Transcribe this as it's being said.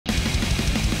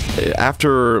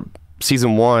after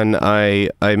season 1,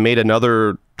 I made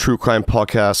another true crime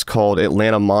podcast called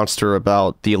Atlanta Monster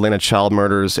about the Atlanta child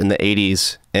murders in the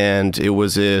 80s, and it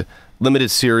was a limited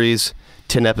series,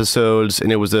 10 episodes,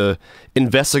 and it was a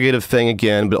investigative thing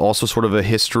again, but also sort of a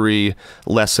history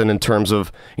lesson in terms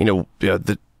of,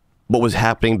 what was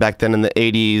happening back then in the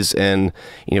 80s and,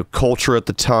 culture at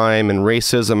the time and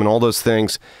racism and all those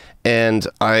things. And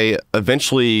I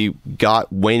eventually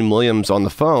got Wayne Williams on the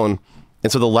phone.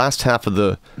 And so the last half of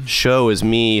the show is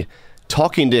me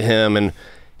talking to him and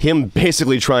him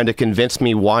basically trying to convince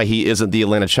me why he isn't the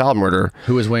Atlanta child murderer.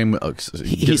 Who is Wayne?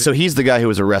 So he's the guy who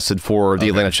was arrested for the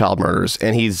Atlanta child murders,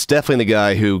 and he's definitely the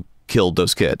guy who killed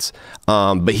those kids.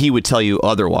 But he would tell you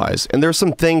otherwise. And there's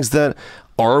some things that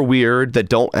are weird that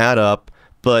don't add up,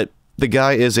 but the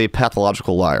guy is a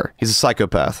pathological liar. He's a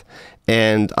psychopath.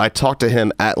 And I talked to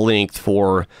him at length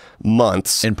for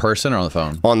months. In person or on the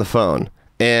phone? On the phone.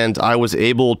 And I was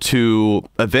able to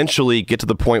eventually get to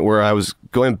the point where I was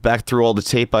going back through all the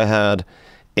tape I had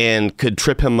and could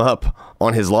trip him up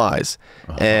on his lies.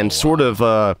 And sort of,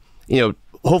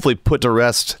 hopefully put to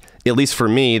rest, at least for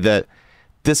me, that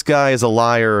this guy is a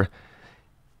liar.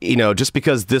 Just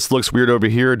because this looks weird over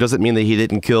here doesn't mean that he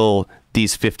didn't kill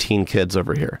these 15 kids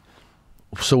over here.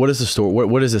 So what is the story?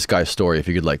 What is this guy's story? If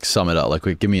you could sum it up,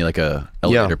 give me a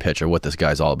elevator pitch of what this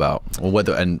guy's all about,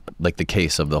 and the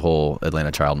case of the whole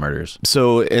Atlanta child murders.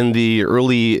 So in the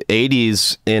early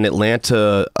 80s in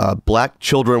Atlanta, black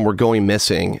children were going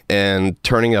missing and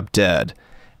turning up dead,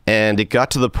 and it got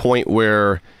to the point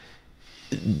where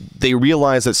they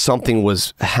realized that something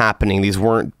was happening. These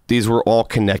were all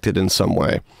connected in some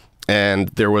way, and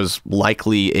there was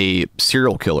likely a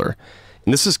serial killer.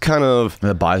 And this is kind of...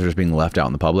 The bodies were being left out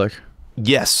in the public?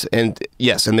 Yes, and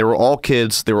they were all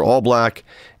kids, they were all black,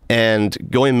 and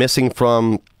going missing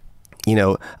from,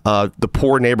 the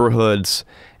poor neighborhoods,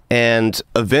 and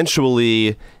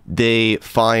eventually they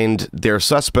find their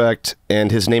suspect, and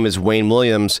his name is Wayne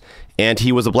Williams, and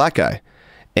he was a black guy.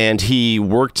 And he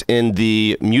worked in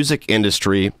the music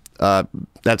industry.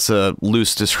 That's a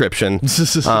loose description.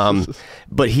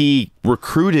 But he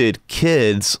recruited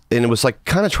kids, and it was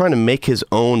kind of trying to make his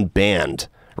own band,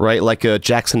 right? Like a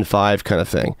Jackson 5 kind of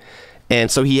thing.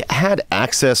 And so he had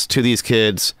access to these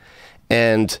kids,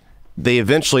 and they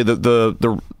eventually,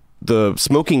 the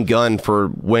smoking gun for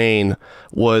Wayne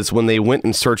was when they went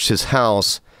and searched his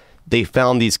house, they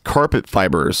found these carpet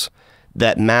fibers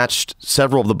that matched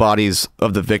several of the bodies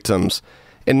of the victims.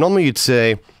 And normally you'd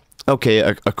say, okay,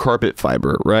 a carpet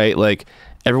fiber, right?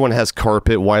 Everyone has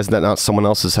carpet. Why is that not someone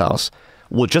else's house?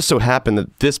 Well, it just so happened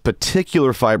that this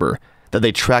particular fiber that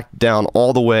they tracked down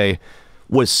all the way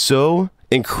was so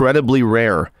incredibly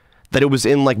rare that it was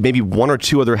in maybe 1 or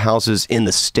 2 other houses in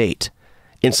the state.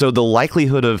 And so the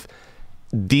likelihood of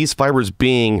these fibers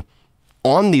being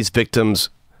on these victims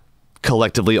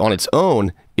collectively on its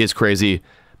own is crazy.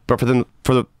 But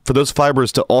for those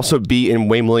fibers to also be in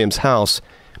Wayne Williams' house,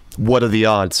 what are the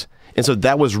odds? And so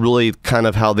that was really kind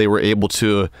of how they were able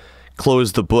to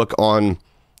close the book on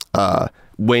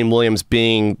Wayne Williams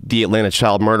being the Atlanta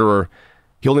child murderer.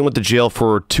 He only went to jail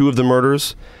for 2 of the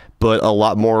murders, but a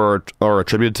lot more are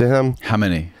attributed to him. How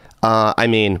many?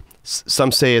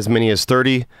 Some say as many as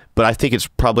 30, but I think it's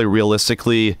probably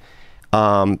realistically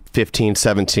 15,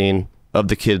 17 of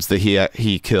the kids that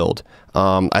he killed.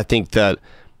 I think that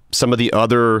some of the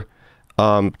other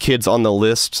kids on the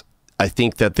list, I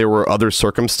think that there were other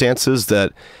circumstances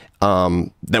that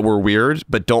were weird,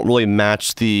 but don't really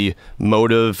match the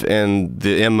motive and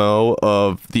the MO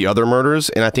of the other murders.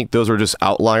 And I think those are just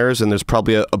outliers, and there's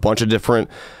probably a bunch of different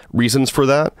reasons for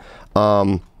that.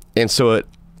 And so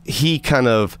he kind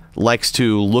of likes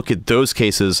to look at those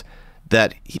cases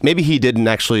that maybe he didn't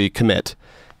actually commit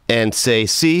and say,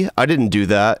 see, I didn't do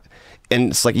that.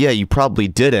 And it's yeah, you probably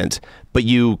didn't, but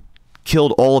you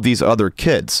killed all of these other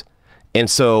kids. And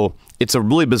so it's a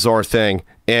really bizarre thing.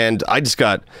 And I just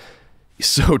got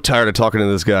so tired of talking to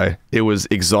this guy. It was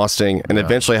exhausting. And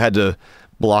eventually I had to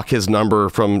block his number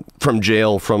from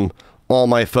jail, from all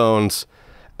my phones,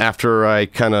 after I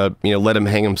kind of, let him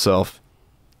hang himself.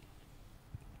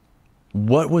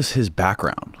 What was his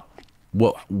background?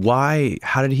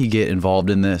 How did he get involved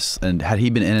in this? And had he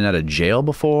been in and out of jail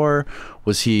before?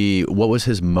 What was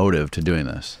his motive to doing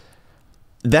this?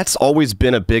 That's always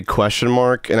been a big question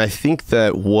mark. And I think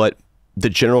that what the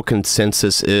general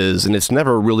consensus is, and it's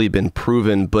never really been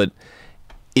proven, but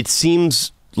it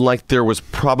seems like there was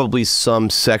probably some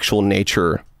sexual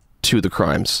nature to the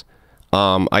crimes.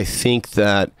 I think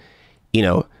that,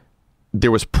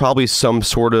 there was probably some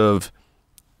sort of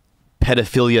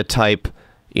pedophilia type,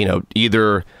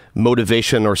 either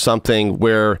motivation or something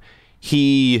where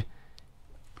he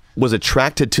was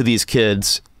attracted to these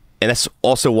kids, and that's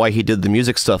also why he did the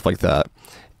music stuff like that.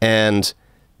 And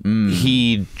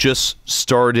he just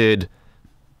started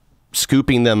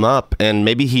scooping them up, and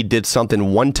maybe he did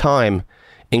something one time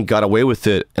and got away with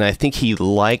it. And I think he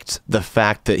liked the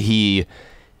fact that he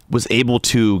was able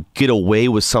to get away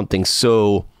with something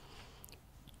so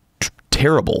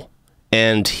terrible.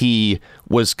 And he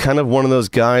was kind of one of those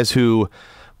guys who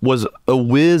was a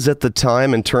whiz at the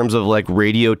time in terms of like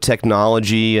radio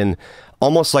technology, and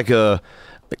almost like a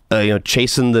you know,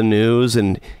 chasing the news.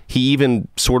 And he even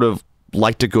sort of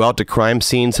liked to go out to crime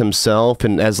scenes himself,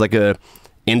 and as like a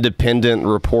independent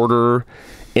reporter.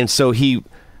 And so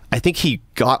I think he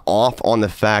got off on the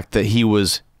fact that he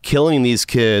was killing these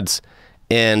kids,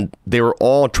 and they were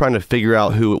all trying to figure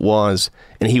out who it was,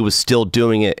 and he was still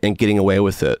doing it and getting away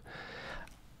with it.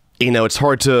 You know, it's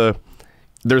hard to,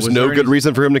 there's no good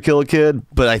reason for him to kill a kid,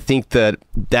 but I think that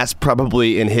that's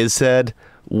probably in his head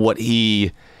what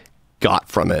he got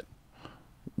from it.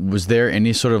 Was there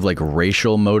any sort of like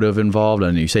racial motive involved?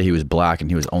 And you say he was black and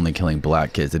he was only killing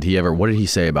black kids. Did he ever, what did he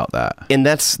say about that? And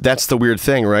that's the weird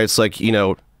thing, right? It's like, you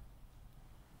know,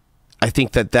 I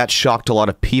think that shocked a lot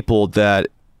of people that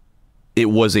it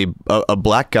was a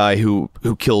black guy who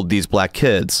killed these black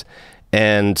kids.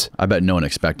 And I bet no one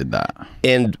expected that.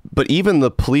 But even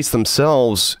the police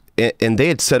themselves, and they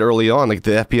had said early on, like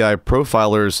the FBI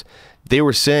profilers, they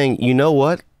were saying, you know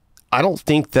what? I don't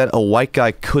think that a white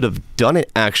guy could have done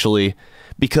it, actually,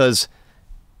 because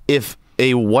if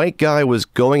a white guy was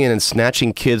going in and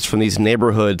snatching kids from these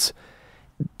neighborhoods,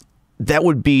 that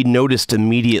would be noticed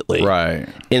immediately. Right.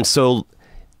 And so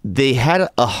they had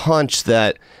a hunch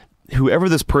that whoever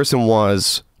this person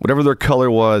was, whatever their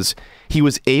color was, he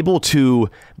was able to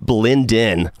blend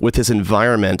in with his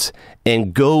environment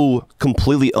and go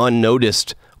completely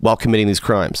unnoticed while committing these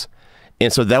crimes.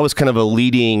 And so that was kind of a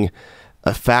leading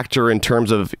factor in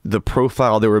terms of the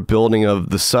profile they were building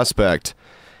of the suspect.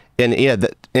 And yeah,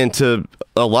 and to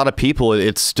a lot of people,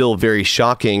 it's still very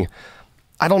shocking.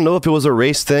 I don't know if it was a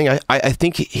race thing. I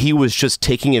think he was just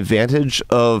taking advantage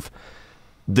of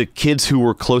the kids who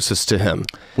were closest to him.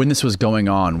 When this was going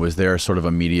on, was there sort of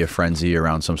a media frenzy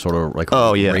around some sort of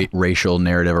like racial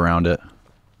narrative around it?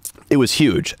 It was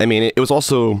huge. I mean, it was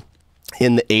also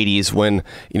in the 80s when,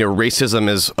 you know, racism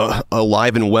is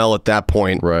alive and well at that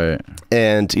point. Right.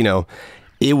 And, you know,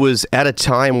 it was at a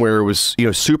time where it was, you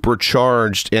know,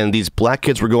 supercharged, and these black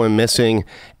kids were going missing,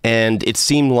 and it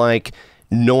seemed like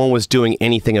no one was doing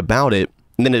anything about it.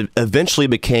 And then it eventually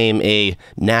became a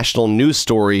national news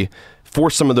story for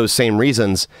some of those same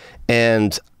reasons.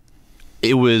 And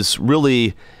it was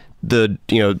really the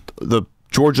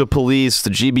Georgia police, the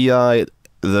GBI,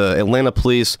 the Atlanta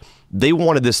police, they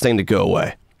wanted this thing to go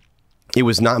away. It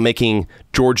was not making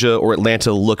Georgia or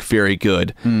Atlanta look very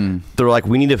good. They're like,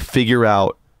 we need to figure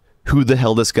out who the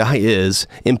hell this guy is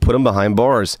and put him behind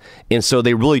bars. And so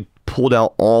they really pulled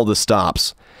out all the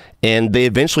stops, and they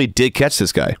eventually did catch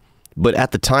this guy. But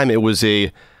at the time, it was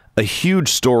a huge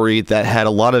story that had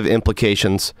a lot of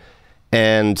implications,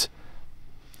 and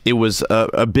it was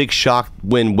a big shock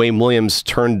when Wayne Williams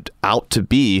turned out to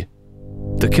be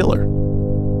the killer.